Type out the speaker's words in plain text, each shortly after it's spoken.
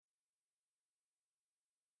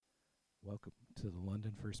Welcome to the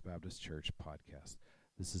London First Baptist Church podcast.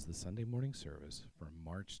 This is the Sunday morning service for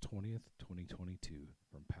March 20th, 2022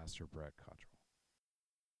 from Pastor Brett Cottrell.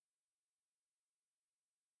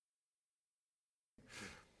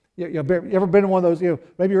 You ever been in one of those,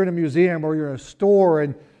 maybe you're in a museum or you're in a store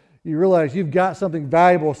and you realize you've got something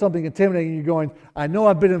valuable, something intimidating, and you're going, I know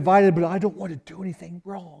I've been invited, but I don't want to do anything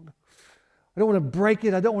wrong. I don't want to break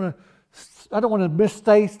it. I don't want to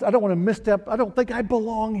misstace. I don't want to misstep. I don't think I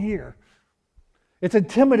belong here. It's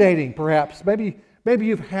intimidating, perhaps. Maybe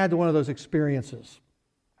you've had one of those experiences.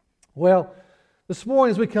 Well, this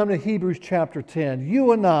morning as we come to Hebrews chapter 10,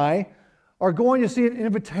 you and I are going to see an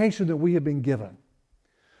invitation that we have been given.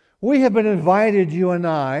 We have been invited, you and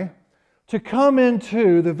I, to come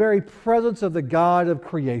into the very presence of the God of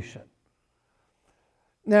creation.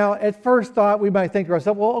 Now, at first thought, we might think to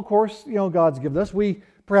ourselves, well, of course, God's given us.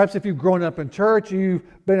 Perhaps if you've grown up in church, you've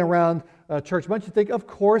been around church much, you think, of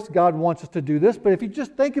course, God wants us to do this. But if you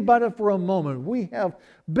just think about it for a moment, we have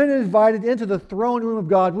been invited into the throne room of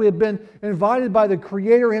God. We have been invited by the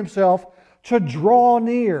Creator Himself to draw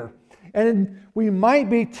near. And we might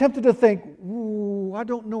be tempted to think, ooh, I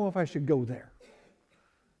don't know if I should go there.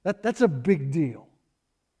 That's a big deal.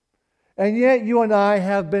 And yet you and I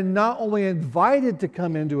have been not only invited to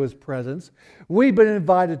come into His presence, we've been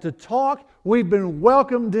invited to talk, we've been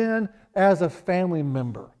welcomed in as a family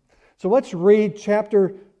member. So let's read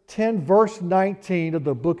chapter 10, verse 19 of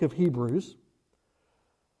the book of Hebrews.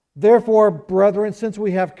 Therefore, brethren, since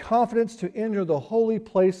we have confidence to enter the holy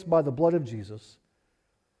place by the blood of Jesus,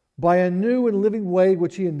 by a new and living way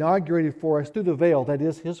which He inaugurated for us through the veil, that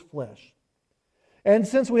is, His flesh. And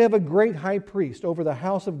since we have a great high priest over the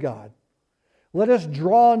house of God, let us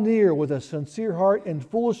draw near with a sincere heart and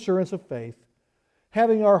full assurance of faith,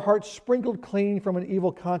 having our hearts sprinkled clean from an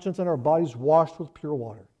evil conscience and our bodies washed with pure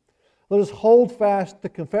water. Let us hold fast the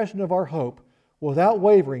confession of our hope without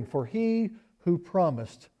wavering, for He who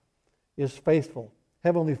promised is faithful.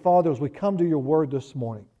 Heavenly Father, as we come to Your word this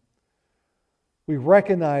morning, we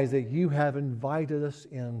recognize that You have invited us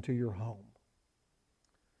into Your home.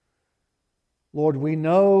 Lord, we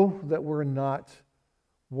know that we're not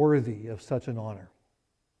worthy of such an honor.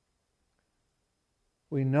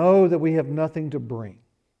 We know that we have nothing to bring,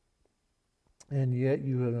 and yet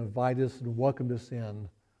You have invited us and welcomed us in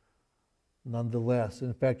nonetheless.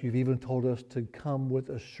 In fact, You've even told us to come with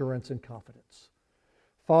assurance and confidence.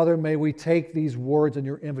 Father, may we take these words and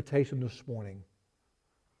Your invitation this morning,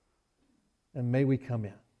 and may we come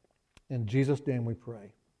in. In Jesus' name we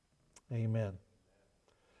pray. Amen.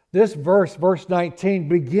 This verse 19,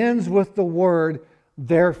 begins with the word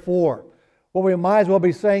therefore. What we might as well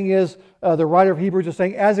be saying is, the writer of Hebrews is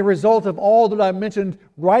saying, as a result of all that I mentioned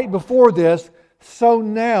right before this, so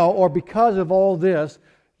now, or because of all this,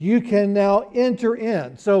 you can now enter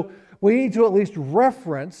in. So we need to at least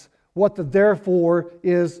reference what the therefore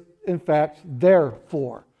is, in fact, there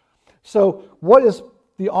for. So what is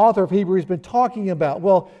the author of Hebrews been talking about?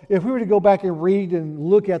 Well, if we were to go back and read and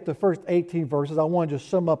look at the first 18 verses, I want to just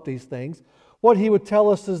sum up these things. What he would tell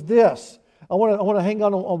us is this. I want to hang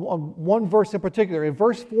on one verse in particular. In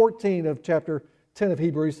verse 14 of chapter 10 of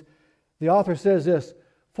Hebrews, the author says this,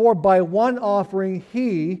 for by one offering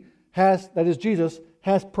He has, that is Jesus,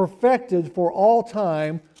 has perfected for all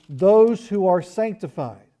time those who are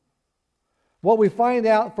sanctified. What we find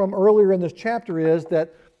out from earlier in this chapter is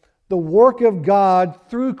that the work of God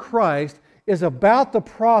through Christ is about the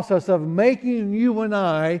process of making you and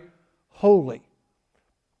I holy,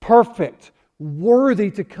 perfect, worthy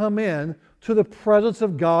to come in to the presence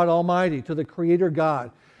of God Almighty, to the Creator God.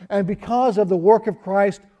 And because of the work of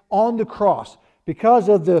Christ on the cross, because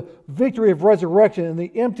of the victory of resurrection and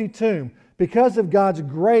the empty tomb, because of God's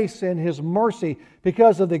grace and His mercy,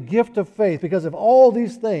 because of the gift of faith, because of all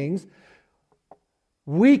these things,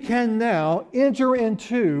 we can now enter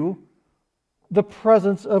into the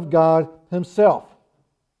presence of God Himself.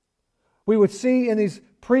 We would see in these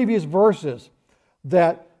previous verses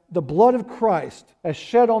that the blood of Christ as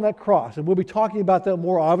shed on that cross, and we'll be talking about that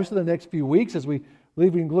more obviously in the next few weeks as we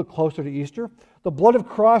look closer to Easter. The blood of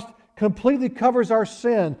Christ completely covers our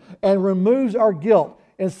sin and removes our guilt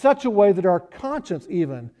in such a way that our conscience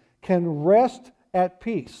even can rest at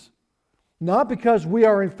peace. Not because we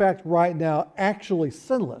are in fact right now actually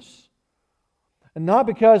sinless, and not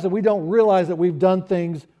because we don't realize that we've done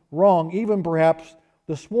things wrong, even perhaps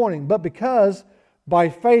this morning, but because by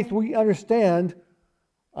faith we understand,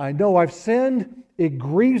 I know I've sinned, it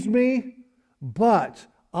grieves me, but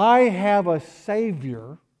I have a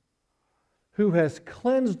Savior who has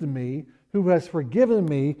cleansed me, who has forgiven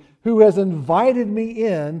me, who has invited me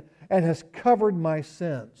in and has covered my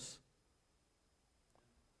sins.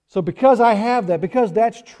 So because I have that, because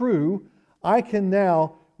that's true, I can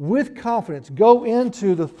now, with confidence, go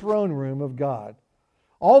into the throne room of God.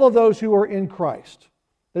 All of those who are in Christ,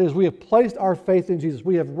 that is, we have placed our faith in Jesus.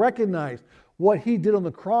 We have recognized what He did on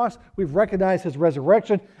the cross. We've recognized His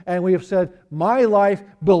resurrection, and we have said, my life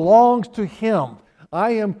belongs to Him.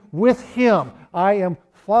 I am with Him. I am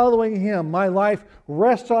following Him. My life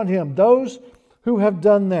rests on Him. Those who have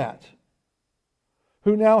done that,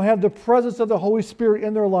 who now have the presence of the Holy Spirit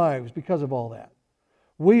in their lives because of all that,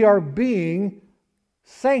 we are being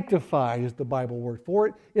sanctified, is the Bible word for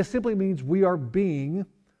it. It simply means we are being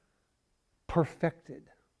perfected.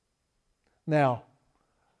 Now,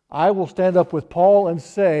 I will stand up with Paul and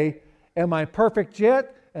say, am I perfect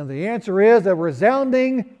yet? And the answer is a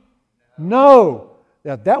resounding no.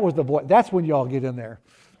 Now, that was the voice. That's when y'all get in there.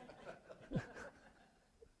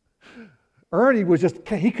 Ernie was just,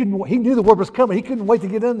 he knew the word was coming. He couldn't wait to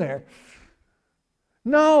get in there.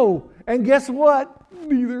 No. And guess what?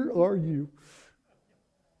 Neither are you.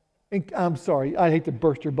 And I'm sorry, I hate to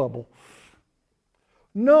burst your bubble.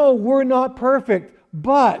 No, we're not perfect,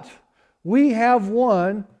 but we have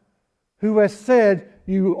one who has said,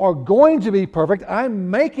 you are going to be perfect. I'm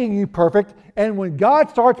making you perfect. And when God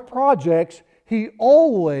starts projects, He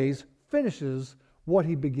always finishes what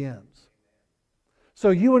He begins. So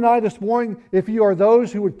you and I this morning, if you are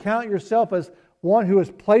those who would count yourself as one who has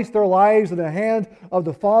placed their lives in the hand of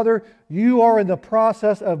the Father, you are in the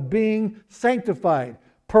process of being sanctified,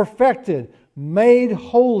 perfected, made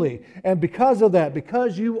holy. And because of that,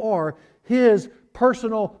 because you are His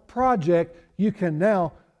personal project, you can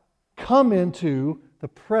now come into the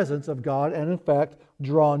presence of God and in fact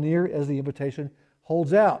draw near as the invitation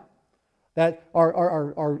holds out. That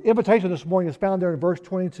our invitation this morning is found there in verse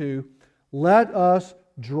 22. Let us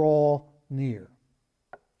draw near.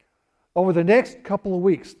 Over the next couple of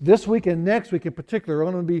weeks, this week and next week in particular,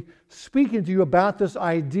 I'm going to be speaking to you about this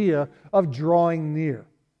idea of drawing near.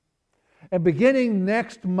 And beginning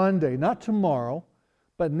next Monday, not tomorrow,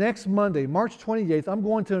 but next Monday, March 28th, I'm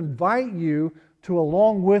going to invite you to,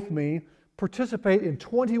 along with me, participate in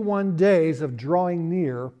 21 days of drawing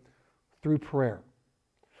near through prayer.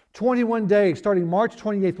 21 days starting March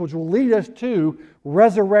 28th, which will lead us to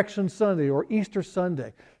Resurrection Sunday or Easter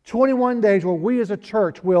Sunday. 21 days where we as a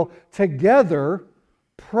church will together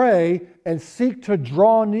pray and seek to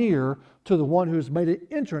draw near to the one who's made an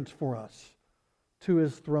entrance for us to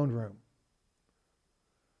His throne room.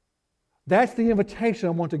 That's the invitation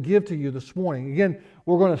I want to give to you this morning. Again,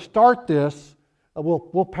 we're going to start this.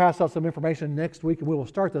 We'll pass out some information next week, and we will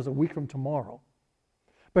start this a week from tomorrow.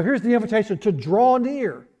 But here's the invitation to draw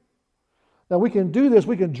near. Now we can do this,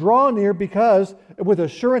 we can draw near because, with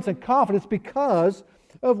assurance and confidence, because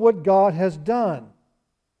of what God has done.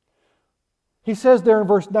 He says there in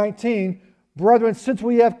verse 19, brethren, since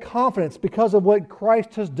we have confidence because of what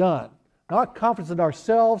Christ has done, not confidence in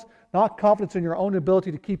ourselves, not confidence in your own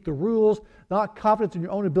ability to keep the rules, not confidence in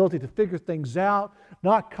your own ability to figure things out,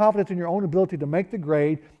 not confidence in your own ability to make the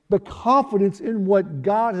grade, but confidence in what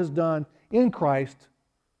God has done in Christ.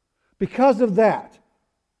 Because of that,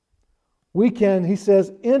 we can, he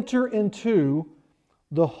says, enter into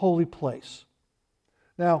the holy place.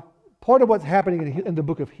 Now, part of what's happening in the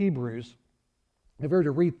book of Hebrews, if we were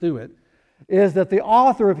to read through it, is that the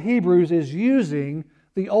author of Hebrews is using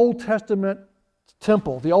the Old Testament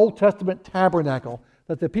temple, the Old Testament tabernacle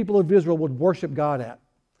that the people of Israel would worship God at,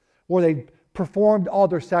 where they performed all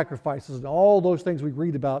their sacrifices and all those things we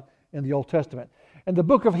read about in the Old Testament. And the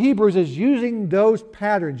book of Hebrews is using those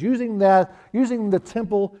patterns, using the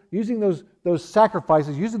temple, using those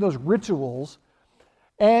sacrifices, using those rituals,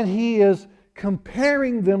 and he is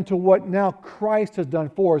comparing them to what now Christ has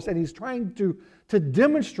done for us. And he's trying to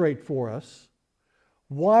demonstrate for us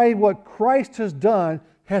why what Christ has done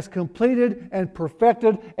has completed and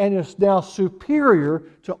perfected and is now superior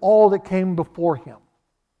to all that came before Him.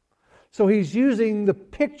 So he's using the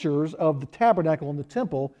pictures of the tabernacle and the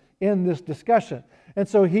temple in this discussion. And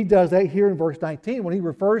so he does that here in verse 19 when he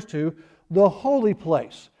refers to the holy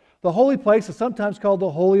place. The holy place is sometimes called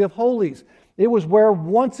the Holy of Holies. It was where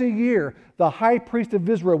once a year the high priest of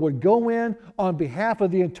Israel would go in on behalf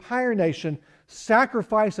of the entire nation,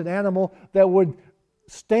 sacrifice an animal that would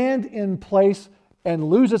stand in place and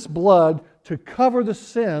lose its blood to cover the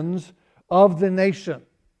sins of the nation.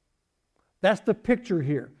 That's the picture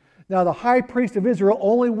here. Now, the high priest of Israel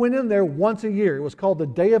only went in there once a year. It was called the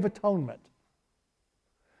Day of Atonement.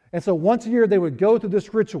 And so once a year they would go through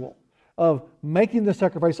this ritual of making the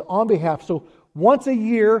sacrifice on behalf. So once a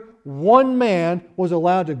year, one man was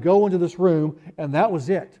allowed to go into this room, and that was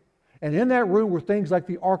it. And in that room were things like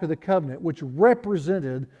the Ark of the Covenant, which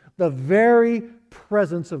represented The very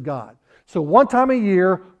presence of God. So one time a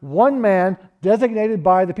year, one man designated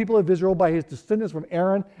by the people of Israel, by his descendants from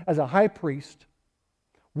Aaron as a high priest,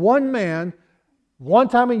 one man, one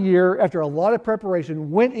time a year, after a lot of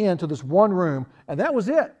preparation, went into this one room, and that was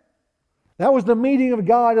it. That was the meeting of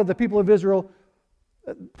God of the people of Israel.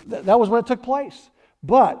 That was when it took place.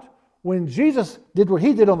 But when Jesus did what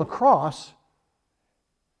he did on the cross,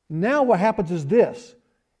 now what happens is this.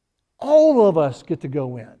 All of us get to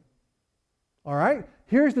go in. All right?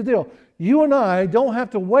 Here's the deal. You and I don't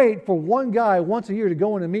have to wait for one guy once a year to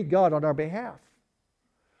go in and meet God on our behalf.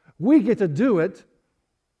 We get to do it,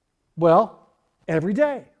 well, every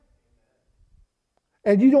day.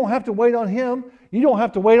 And you don't have to wait on him. You don't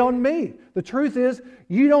have to wait on me. The truth is,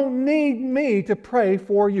 you don't need me to pray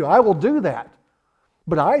for you. I will do that.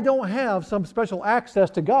 But I don't have some special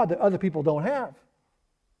access to God that other people don't have.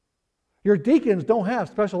 Your deacons don't have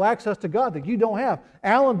special access to God that you don't have.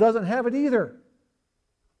 Alan doesn't have it either.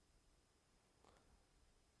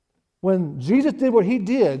 When Jesus did what he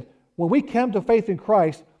did, when we came to faith in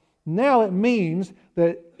Christ, now it means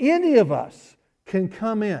that any of us can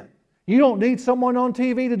come in. You don't need someone on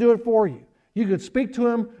TV to do it for you. You can speak to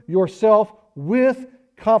him yourself with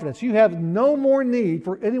confidence. You have no more need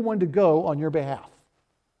for anyone to go on your behalf.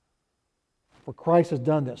 For Christ has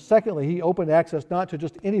done this. Secondly, he opened access not to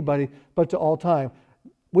just anybody, but to all time.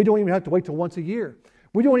 We don't even have to wait till once a year.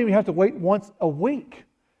 We don't even have to wait once a week.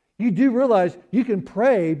 You do realize you can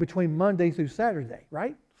pray between Monday through Saturday,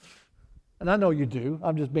 right? And I know you do.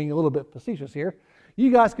 I'm just being a little bit facetious here.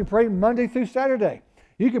 You guys can pray Monday through Saturday.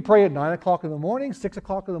 You can pray at 9 o'clock in the morning, 6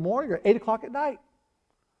 o'clock in the morning, or 8 o'clock at night.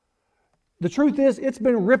 The truth is, it's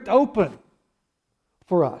been ripped open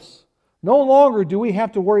for us. No longer do we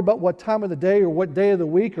have to worry about what time of the day or what day of the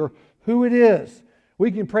week or who it is.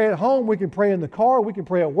 We can pray at home, we can pray in the car, we can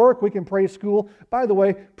pray at work, we can pray at school. By the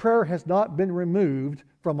way, prayer has not been removed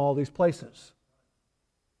from all these places.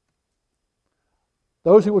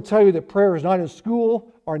 Those who will tell you that prayer is not in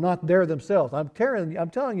school are not there themselves. I'm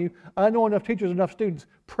telling you, I know enough teachers, enough students,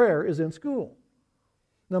 prayer is in school.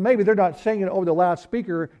 Now maybe they're not saying it over the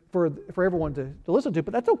loudspeaker for everyone to listen to,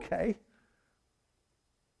 but that's okay.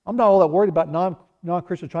 I'm not all that worried about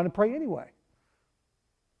non-Christians trying to pray anyway.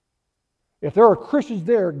 If there are Christians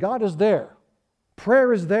there, God is there.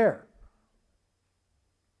 Prayer is there.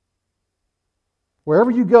 Wherever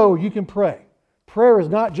you go, you can pray. Prayer is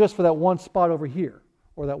not just for that one spot over here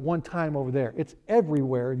or that one time over there. It's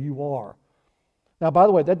everywhere you are. Now, by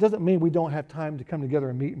the way, that doesn't mean we don't have time to come together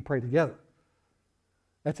and meet and pray together.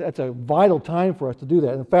 That's a vital time for us to do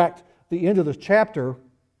that. In fact, the end of this chapter,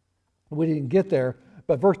 we didn't get there,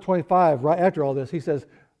 but verse 25, right after all this, he says,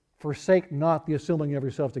 forsake not the assembling of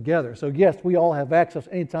yourselves together. So yes, we all have access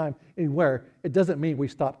anytime, anywhere. It doesn't mean we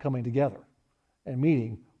stop coming together and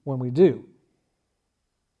meeting when we do.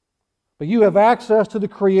 But you have access to the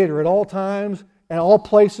Creator at all times and all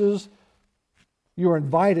places. You are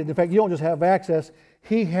invited. In fact, you don't just have access.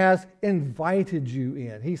 He has invited you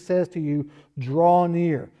in. He says to you, draw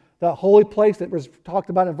near. That holy place that was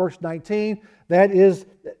talked about in verse 19, that is,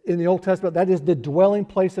 in the Old Testament, that is the dwelling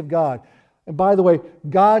place of God. And by the way,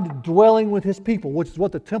 God dwelling with His people, which is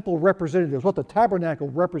what the temple represented, is what the tabernacle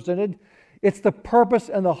represented. It's the purpose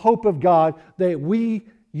and the hope of God that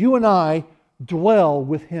you and I, dwell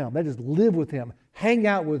with Him. That is, live with Him, hang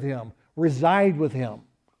out with Him, reside with Him.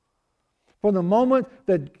 From the moment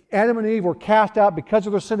that Adam and Eve were cast out because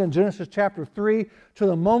of their sin in Genesis chapter 3 to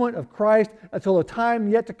the moment of Christ until the time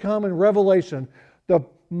yet to come in Revelation, the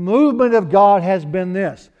movement of God has been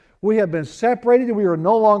this. We have been separated. We are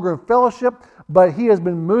no longer in fellowship, but He has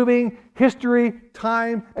been moving history,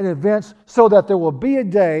 time, and events so that there will be a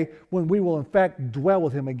day when we will in fact dwell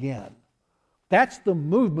with Him again. That's the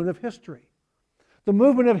movement of history. The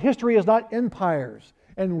movement of history is not empires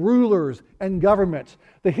and rulers and governments.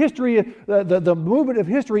 The movement of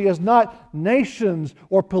history is not nations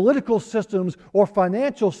or political systems or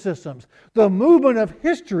financial systems. The movement of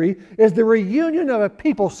history is the reunion of a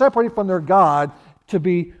people separated from their God to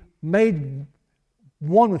be made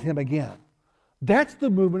one with Him again. That's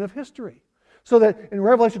the movement of history. So that in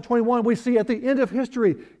Revelation 21, we see at the end of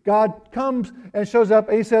history, God comes and shows up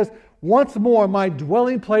and He says, once more my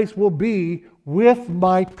dwelling place will be with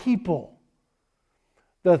my people.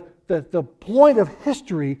 The point of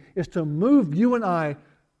history is to move you and I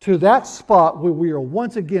to that spot where we are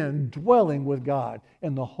once again dwelling with God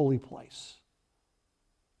in the holy place.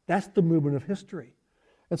 That's the movement of history.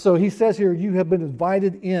 And so he says here, you have been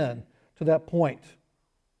invited in to that point.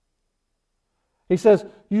 He says,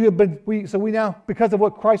 so we now, because of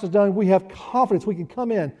what Christ has done, we have confidence. We can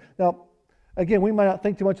come in. Now, again, we might not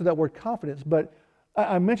think too much of that word confidence, but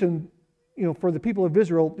I mentioned, for the people of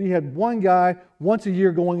Israel, you had one guy once a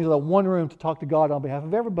year going into that one room to talk to God on behalf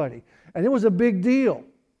of everybody. And it was a big deal.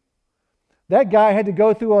 That guy had to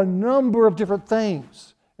go through a number of different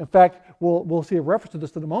things. In fact, we'll see a reference to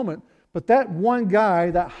this in a moment. But that one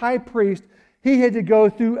guy, that high priest, he had to go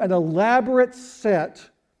through an elaborate set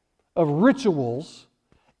of rituals,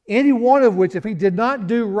 any one of which, if he did not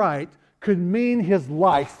do right, could mean his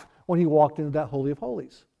life when he walked into that Holy of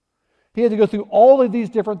Holies. He had to go through all of these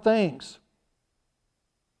different things.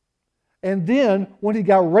 And then, when he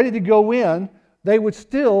got ready to go in, they would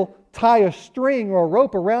still tie a string or a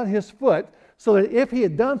rope around his foot so that if he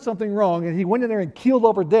had done something wrong and he went in there and keeled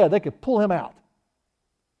over dead, they could pull him out.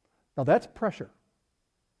 Now that's pressure.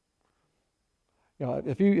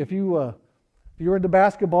 If you're into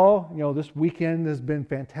basketball, this weekend has been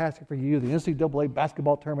fantastic for you. The NCAA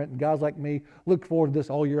basketball tournament, and guys like me look forward to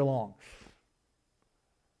this all year long.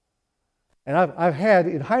 And I've had,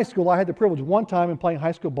 in high school, I had the privilege one time in playing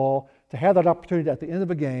high school ball to have that opportunity at the end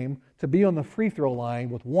of a game to be on the free throw line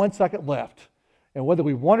with 1 second left. And whether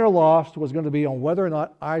we won or lost was going to be on whether or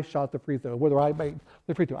not I shot the free throw, whether I made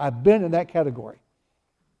the free throw. I've been in that category.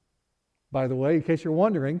 By the way, in case you're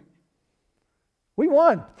wondering, we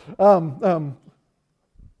won.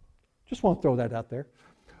 Just want to throw that out there.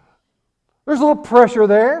 There's a little pressure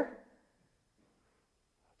there.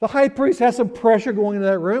 The high priest has some pressure going into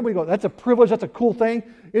that room. We go, that's a privilege, that's a cool thing.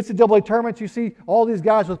 It's a NCAA tournament. You see all these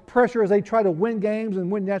guys with pressure as they try to win games and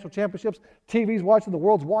win national championships. TV's watching, the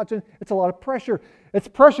world's watching. It's a lot of pressure. It's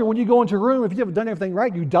pressure when you go into a room. If you haven't done everything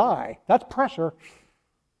right, you die. That's pressure.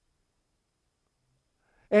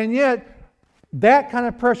 And yet, that kind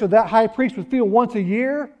of pressure that high priest would feel once a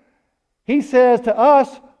year, he says to us,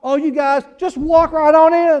 oh, you guys, just walk right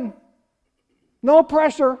on in. No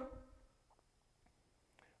pressure.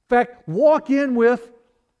 In fact, walk in with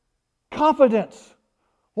confidence.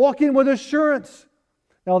 Walk in with assurance.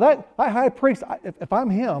 Now that high priest, if I'm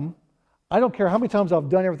him, I don't care how many times I've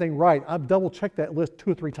done everything right. I've double-checked that list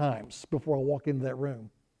 2 or 3 times before I walk into that room.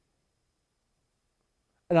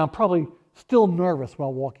 And I'm probably still nervous when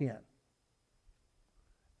I walk in.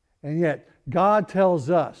 And yet, God tells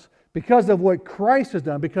us, because of what Christ has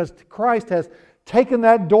done, because Christ has taken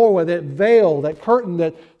that doorway, that veil, that curtain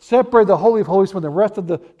that separated the Holy of Holies from the rest of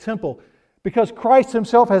the temple, because Christ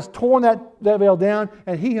Himself has torn that veil down,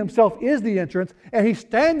 and He Himself is the entrance, and He's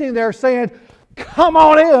standing there saying, come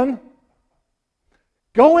on in.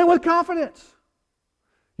 Go in with confidence.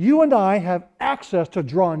 You and I have access to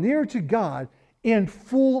draw near to God in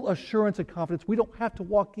full assurance and confidence. We don't have to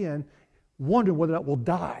walk in wondering whether or not we'll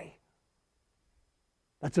die.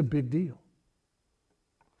 That's a big deal.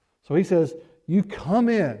 So He says, you come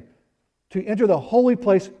in to enter the holy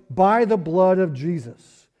place by the blood of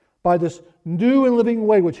Jesus, by this new and living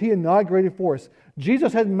way which He inaugurated for us.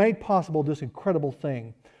 Jesus had made possible this incredible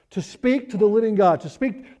thing, to speak to the living God, to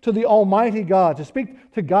speak to the Almighty God, to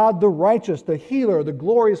speak to God the righteous, the healer, the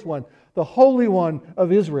glorious one, the Holy One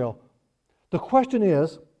of Israel. The question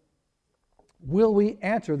is, will we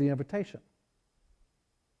answer the invitation?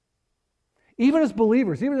 Even as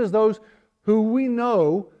believers, even as those who we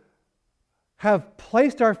know have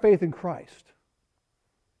placed our faith in Christ,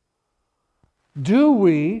 do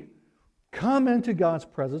we come into God's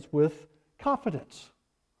presence with confidence?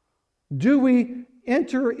 Do we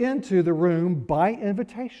enter into the room by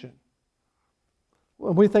invitation?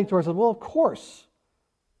 When we think to ourselves, well, of course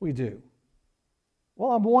we do.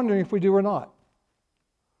 Well, I'm wondering if we do or not.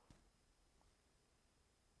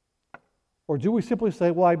 Or do we simply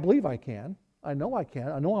say, well, I believe I can. I know I can.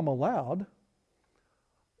 I know I'm allowed.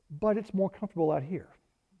 But it's more comfortable out here.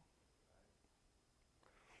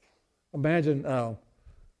 Imagine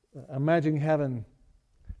having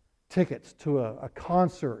tickets to a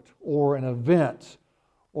concert or an event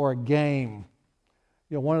or a game.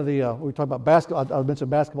 One of the we talked about basketball. I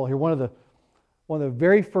mentioned basketball here. One of the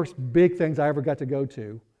very first big things I ever got to go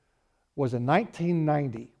to was in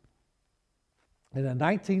 1990. And in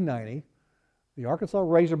 1990, the Arkansas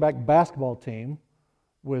Razorback basketball team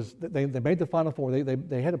they made the Final Four.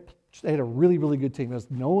 They had a really, really good team. It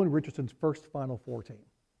was Nolan Richardson's first Final Four team.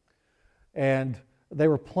 And they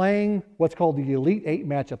were playing what's called the Elite Eight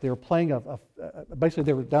matchup. They were playing basically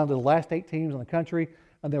they were down to the last 8 teams in the country,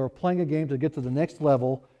 and they were playing a game to get to the next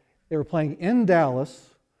level. They were playing in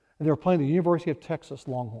Dallas, and they were playing the University of Texas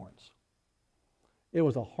Longhorns. It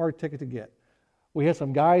was a hard ticket to get. We had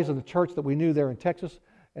some guys in the church that we knew there in Texas,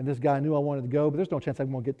 and this guy knew I wanted to go, but there's no chance I'm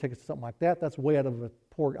going to get tickets to something like that. That's way out of a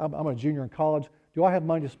poor. I'm a junior in college. Do I have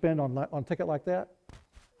money to spend on a ticket like that?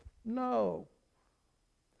 No.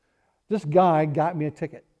 This guy got me a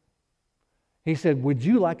ticket. He said, would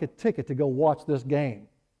you like a ticket to go watch this game?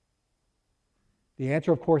 The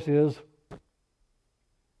answer, of course, is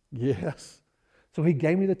yes. So he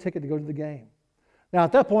gave me the ticket to go to the game. Now,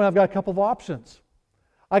 at that point, I've got a couple of options.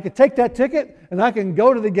 I could take that ticket and I can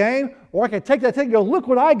go to the game, or I can take that ticket and go, look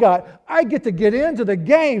what I got. I get to get into the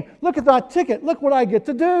game. Look at that ticket. Look what I get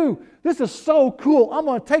to do. This is so cool. I'm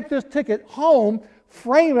going to take this ticket home,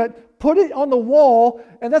 frame it, put it on the wall,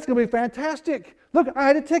 and that's going to be fantastic. Look, I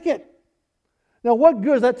had a ticket. Now, what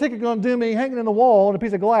good is that ticket going to do me hanging in the wall on a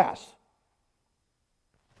piece of glass?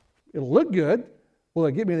 It'll look good. Will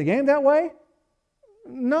it get me in the game that way?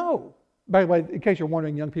 No. By the way, in case you're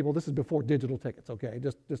wondering, young people, this is before digital tickets, okay?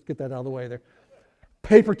 Just get that out of the way there.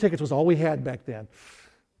 Paper tickets was all we had back then.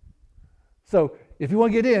 So if you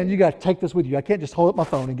want to get in, you got to take this with you. I can't just hold up my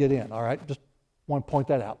phone and get in, all right? Just want to point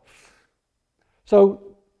that out.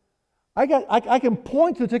 So I can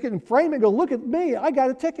point to the ticket and frame it and go, look at me, I got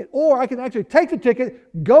a ticket. Or I can actually take the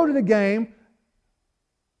ticket, go to the game,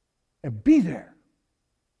 and be there.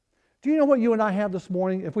 Do you know what you and I have this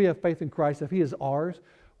morning if we have faith in Christ, if He is ours?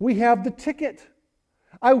 We have the ticket.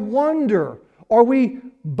 I wonder, are we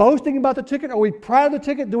boasting about the ticket? Are we proud of the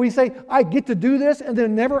ticket? Do we say, I get to do this, and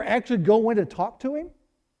then never actually go in and talk to Him?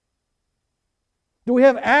 Do we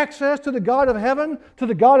have access to the God of heaven, to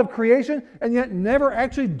the God of creation, and yet never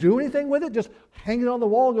actually do anything with it? Just hang it on the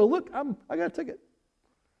wall and go, look, I got a ticket.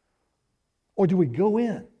 Or do we go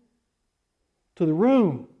in to the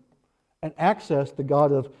room and access the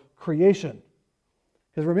God of creation?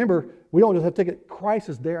 Because remember, we don't just have a ticket. Christ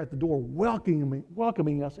is there at the door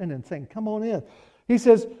welcoming us in and saying, come on in. He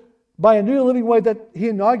says, by a new living way that He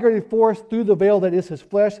inaugurated for us through the veil that is His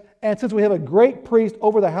flesh. And since we have a great priest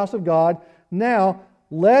over the house of God, now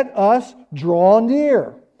let us draw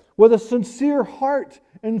near with a sincere heart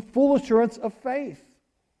and full assurance of faith.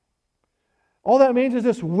 All that means is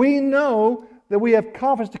this: we know that we have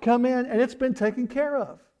confidence to come in and it's been taken care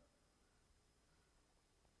of.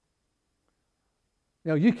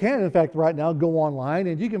 Now, you can, in fact, right now go online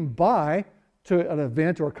and you can buy to an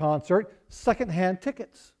event or a concert secondhand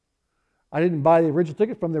tickets. I didn't buy the original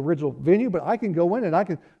ticket from the original venue, but I can go in and I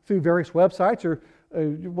can, through various websites or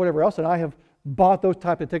whatever else, and I have bought those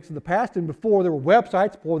type of tickets in the past. And before there were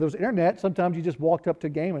websites, before there was internet, sometimes you just walked up to a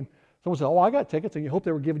game and someone said, oh, I got tickets, and you hope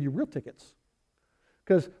they were giving you real tickets.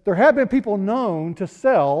 Because there have been people known to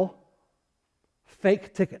sell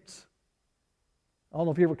fake tickets. I don't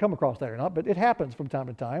know if you ever come across that or not, but it happens from time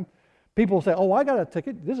to time. People say, oh, I got a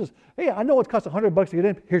ticket. Hey, I know it costs $100 to get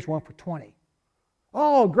in. Here's one for $20.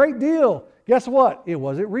 Oh, great deal. Guess what? It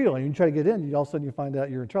wasn't real. And you try to get in, all of a sudden you find out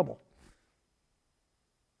you're in trouble.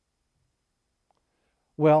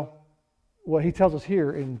 Well, what he tells us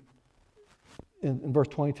here in verse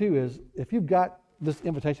 22 is, if you've got this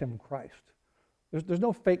invitation from Christ, there's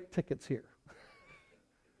no fake tickets here.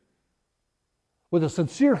 With a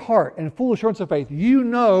sincere heart and full assurance of faith, you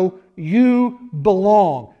know you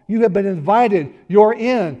belong. You have been invited. You're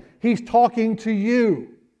in. He's talking to you.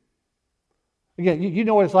 Again, you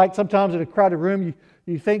know what it's like sometimes in a crowded room.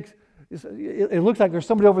 You think it looks like there's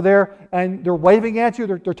somebody over there and they're waving at you.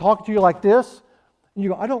 They're talking to you like this. And you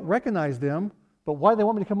go, I don't recognize them, but why do they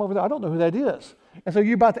want me to come over there? I don't know who that is. And so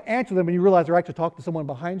you're about to answer them and you realize they're actually talking to someone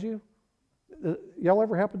behind you. Y'all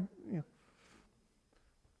ever happen? Yeah.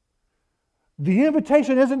 The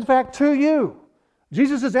invitation is in fact to you.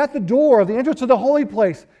 Jesus is at the door of the entrance to the holy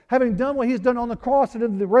place, having done what He's done on the cross and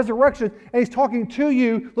in the resurrection, and He's talking to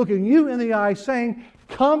you, looking you in the eye, saying,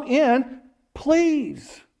 come in,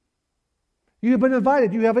 please. You have been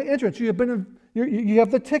invited. You have an entrance. You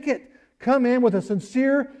have the ticket. Come in with a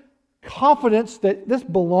sincere confidence that this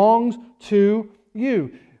belongs to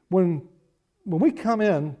you. When we come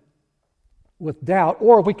in with doubt,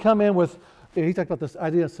 or if we come in with, he talked about this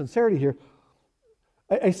idea of sincerity here,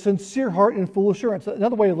 a sincere heart and full assurance.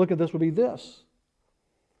 Another way to look at this would be this.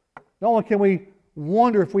 Not only can we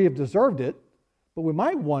wonder if we have deserved it, but we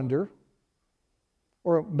might wonder,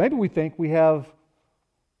 or maybe we think we have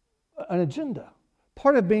an agenda.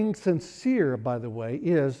 Part of being sincere, by the way,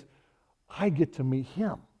 is I get to meet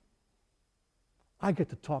Him. I get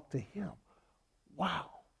to talk to Him. Wow.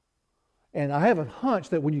 And I have a hunch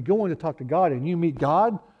that when you go in to talk to God and you meet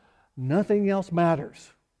God, nothing else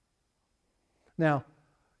matters. Now,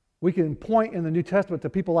 we can point in the New Testament to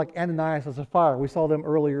people like Ananias and Sapphira. We saw them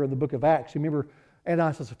earlier in the book of Acts. You remember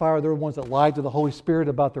Ananias and Sapphira, they were the ones that lied to the Holy Spirit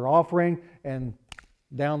about their offering, and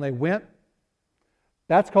down they went.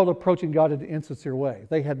 That's called approaching God in an insincere way.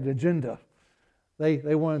 They had an agenda. They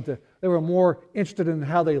were more interested in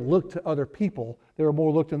how they looked to other people. They were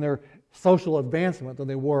more looked in their social advancement than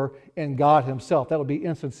they were in God Himself. That would be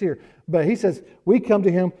insincere. But he says, we come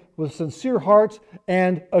to Him with sincere hearts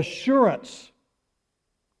and assurance.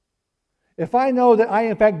 If I know that I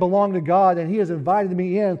in fact belong to God and He has invited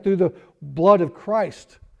me in through the blood of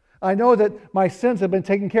Christ, I know that my sins have been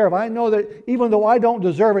taken care of. I know that even though I don't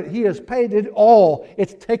deserve it, He has paid it all.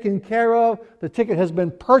 It's taken care of. The ticket has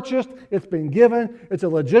been purchased. It's been given. It's a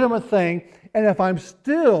legitimate thing. And if I'm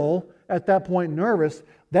still at that point nervous,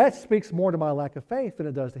 that speaks more to my lack of faith than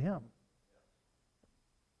it does to Him.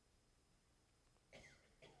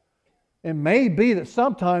 It may be that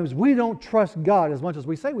sometimes we don't trust God as much as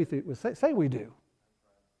we say we do.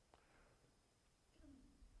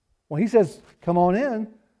 When He says, come on in,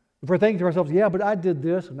 if we're thinking to ourselves, yeah, but I did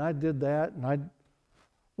this and I did that,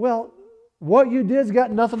 well, what you did's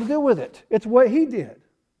got nothing to do with it. It's what He did.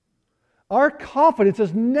 Our confidence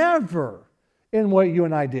is never in what you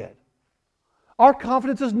and I did. Our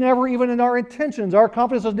confidence is never even in our intentions. Our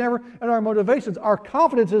confidence is never in our motivations. Our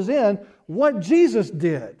confidence is in what Jesus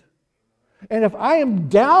did. And if I am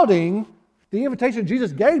doubting the invitation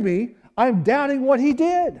Jesus gave me, I'm doubting what He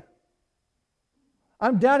did.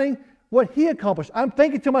 I'm doubting what He accomplished. I'm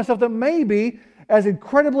thinking to myself that maybe, as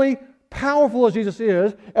incredibly powerful as Jesus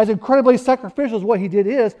is, as incredibly sacrificial as what He did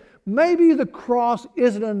is, maybe the cross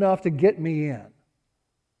isn't enough to get me in.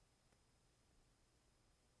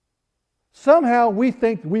 Somehow we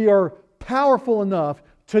think we are powerful enough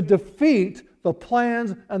to defeat the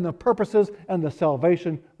plans and the purposes and the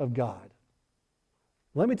salvation of God.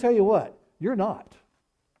 Let me tell you what, you're not.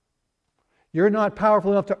 You're not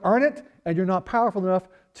powerful enough to earn it, and you're not powerful enough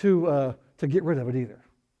to get rid of it either.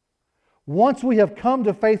 Once we have come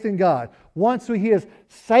to faith in God, once He has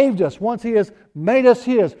saved us, once He has made us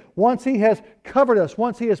His, once He has covered us,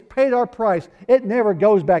 once He has paid our price, it never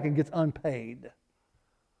goes back and gets unpaid.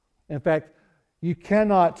 In fact, you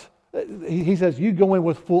cannot, He says, you go in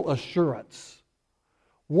with full assurance.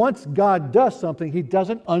 Once God does something, He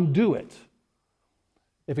doesn't undo it.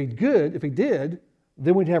 If He did,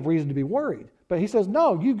 then we'd have reason to be worried. But He says,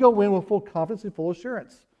 no, you go in with full confidence and full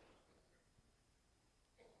assurance.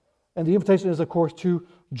 And the invitation is, of course, to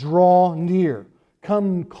draw near.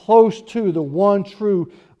 Come close to the one true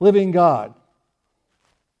living God.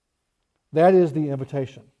 That is the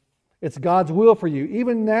invitation. It's God's will for you,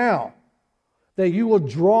 even now, that you will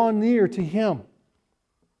draw near to Him.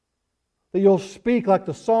 That you'll speak like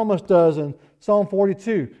the psalmist does in Psalm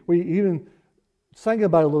 42. We even sang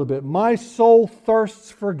about it a little bit. My soul thirsts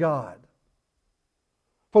for God,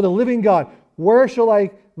 for the living God. When shall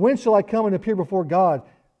I come and appear before God?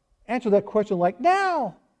 Answer that question like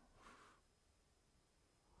now.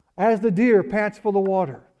 As the deer pants for the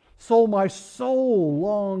water, so my soul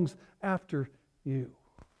longs after you.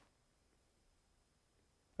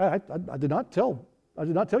 I did not tell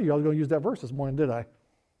you I was going to use that verse this morning, did I?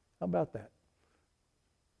 How about that?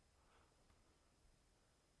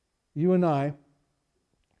 You and I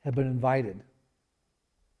have been invited.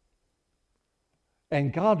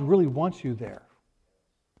 And God really wants you there.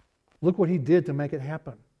 Look what He did to make it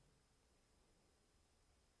happen.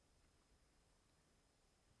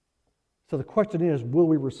 So the question is, will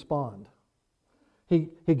we respond? He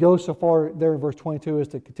goes so far there in verse 22 as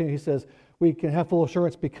to continue. He says, we can have full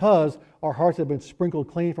assurance because our hearts have been sprinkled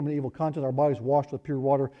clean from an evil conscience, our bodies washed with pure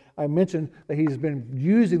water. I mentioned that He's been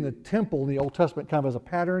using the temple in the Old Testament kind of as a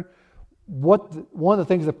pattern. One of the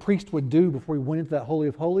things the priest would do before he went into that Holy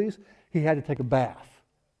of Holies, he had to take a bath.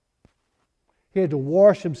 He had to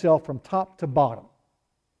wash himself from top to bottom.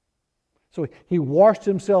 So he washed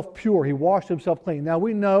himself pure. He washed himself clean. Now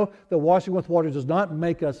we know that washing with water does not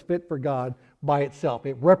make us fit for God by itself.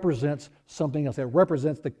 It represents something else. It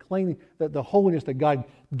represents the cleaning, the holiness that God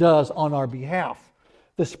does on our behalf.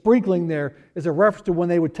 The sprinkling there is a reference to when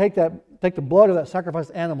they would take the blood of that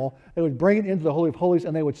sacrificed animal, they would bring it into the Holy of Holies,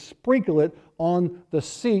 and they would sprinkle it on the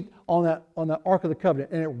seat on the Ark of the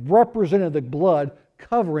Covenant, and it represented the blood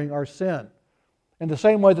covering our sin. In the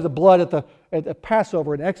same way that the blood at the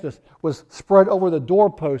Passover in Exodus was spread over the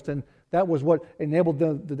doorpost, and that was what enabled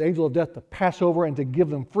the angel of death to pass over and to give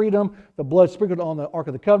them freedom. The blood sprinkled on the Ark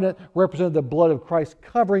of the Covenant represented the blood of Christ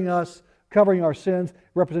covering us, covering our sins,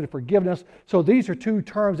 represented forgiveness. So these are two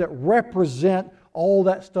terms that represent all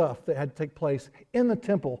that stuff that had to take place in the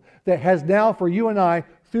temple that has now, for you and I,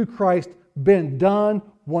 through Christ, been done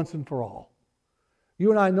once and for all.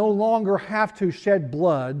 You and I no longer have to shed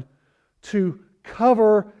blood to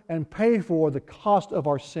cover and pay for the cost of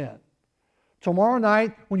our sin. Tomorrow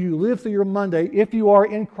night, when you live through your Monday, if you are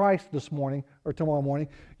in Christ this morning or tomorrow morning,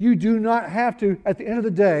 you do not have to, at the end of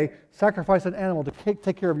the day, sacrifice an animal to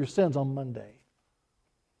take care of your sins on Monday.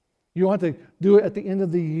 You don't have to do it at the end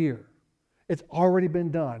of the year. It's already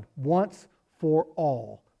been done once for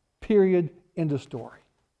all. Period. End of story.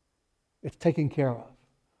 It's taken care of.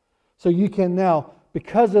 So you can now,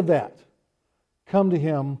 because of that, come to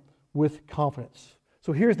Him with confidence.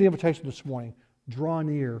 So here's the invitation this morning. Draw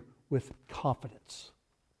near with confidence.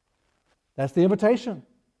 That's the invitation.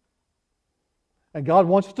 And God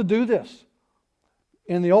wants us to do this.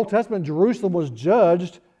 In the Old Testament, Jerusalem was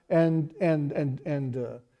judged and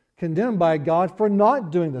condemned by God for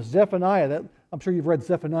not doing this. Zephaniah, I'm sure you've read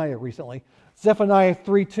Zephaniah recently. Zephaniah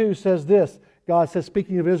 3:2 says this. God says,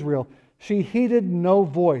 speaking of Israel, she heeded no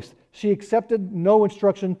voice. She accepted no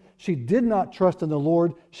instruction. She did not trust in the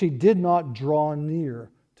Lord. She did not draw near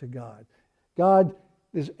to God. God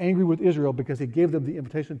is angry with Israel because He gave them the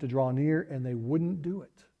invitation to draw near and they wouldn't do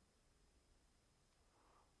it.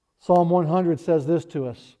 Psalm 100 says this to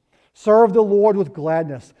us. Serve the Lord with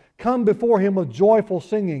gladness. Come before Him with joyful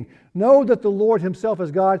singing. Know that the Lord Himself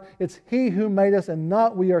is God. It's He who made us and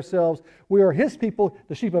not we ourselves. We are His people,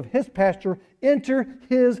 the sheep of His pasture. Enter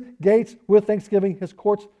His gates with thanksgiving, His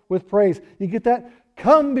courts with praise. You get that?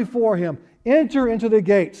 Come before Him. Enter into the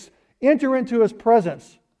gates. Enter into His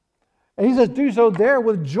presence. And He says, do so there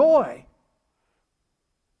with joy.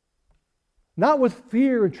 Not with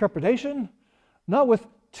fear and trepidation. Not with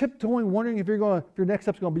tiptoeing, wondering if your next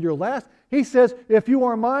step's going to be your last. He says, if you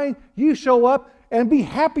are mine, you show up and be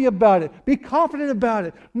happy about it. Be confident about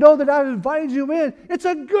it. Know that I've invited you in. It's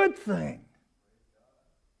a good thing.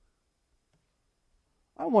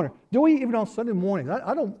 I wonder, do we even on Sunday mornings?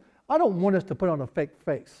 I don't want us to put on a fake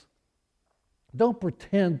face. Don't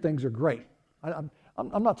pretend things are great.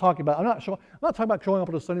 I'm not talking about. I'm not talking about showing up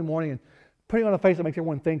on a Sunday morning and putting on a face that makes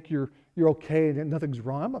everyone think you're okay and nothing's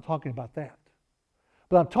wrong. I'm not talking about that.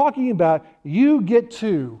 But I'm talking about you get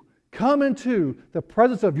to come into the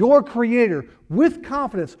presence of your Creator with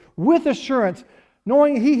confidence, with assurance,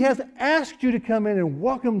 knowing He has asked you to come in and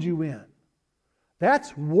welcomed you in.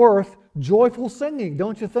 That's worth joyful singing,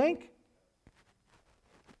 don't you think?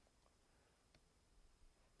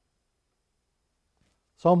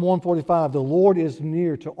 Psalm 145, the Lord is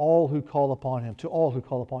near to all who call upon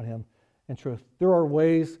Him, in truth. There are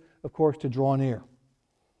ways, of course, to draw near.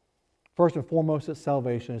 First and foremost, it's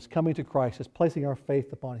salvation. It's coming to Christ. It's placing our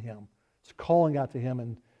faith upon Him. It's calling out to Him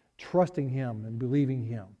and trusting Him and believing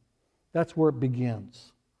Him. That's where it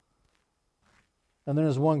begins. And then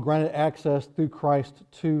there's one granted access through Christ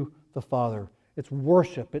to the Father. It's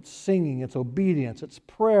worship, it's singing, it's obedience, it's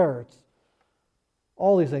prayer, it's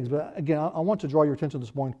all these things. But again, I want to draw your attention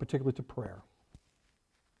this morning particularly to prayer.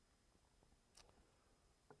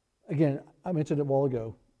 Again, I mentioned it a while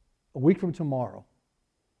ago. A week from tomorrow,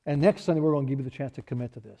 and next Sunday, we're going to give you the chance to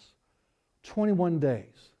commit to this. 21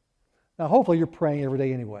 days. Now, hopefully you're praying every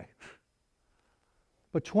day anyway.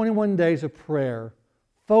 But 21 days of prayer,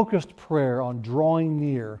 focused prayer on drawing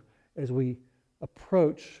near as we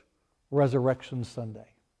approach Resurrection Sunday.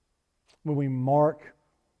 When we mark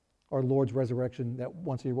our Lord's resurrection, that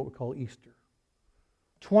once a year, what we call Easter.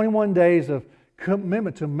 21 days of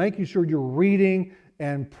commitment to making sure you're reading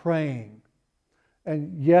and praying.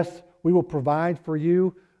 And yes, we will provide for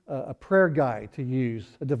you a prayer guide to use,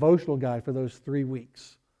 a devotional guide for those 3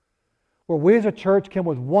 weeks, where we as a church can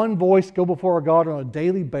with one voice go before our God on a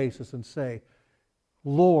daily basis and say,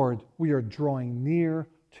 Lord, we are drawing near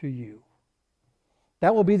to you.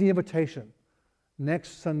 That will be the invitation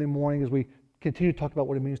next Sunday morning as we continue to talk about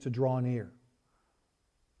what it means to draw near.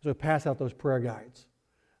 As we pass out those prayer guides,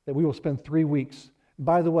 that we will spend 3 weeks.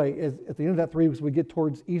 By the way, at the end of that 3 weeks, we get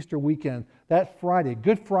towards Easter weekend. That Friday,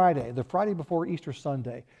 Good Friday, the Friday before Easter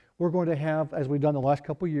Sunday, we're going to have, as we've done the last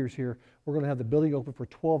couple of years here, we're going to have the building open for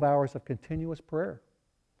 12 hours of continuous prayer.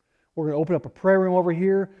 We're going to open up a prayer room over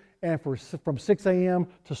here, and from 6 a.m.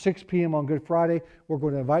 to 6 p.m. on Good Friday, we're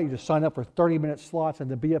going to invite you to sign up for 30-minute slots and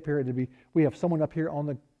to be up here. We have someone up here on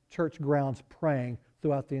the church grounds praying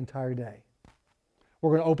throughout the entire day.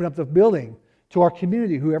 We're going to open up the building to our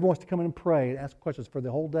community. Whoever wants to come in and pray and ask questions for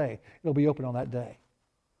the whole day, it'll be open on that day.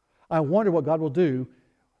 I wonder what God will do.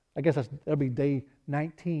 I guess that'll be day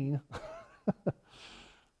 19.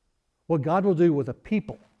 What God will do with a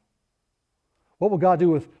people. What will God do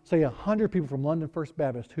with, say, 100 people from London First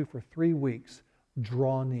Baptist who for 3 weeks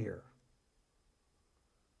draw near?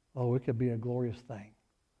 Oh, it could be a glorious thing,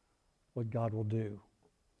 what God will do.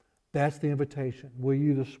 That's the invitation. Will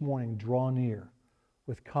you this morning draw near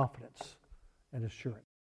with confidence and assurance?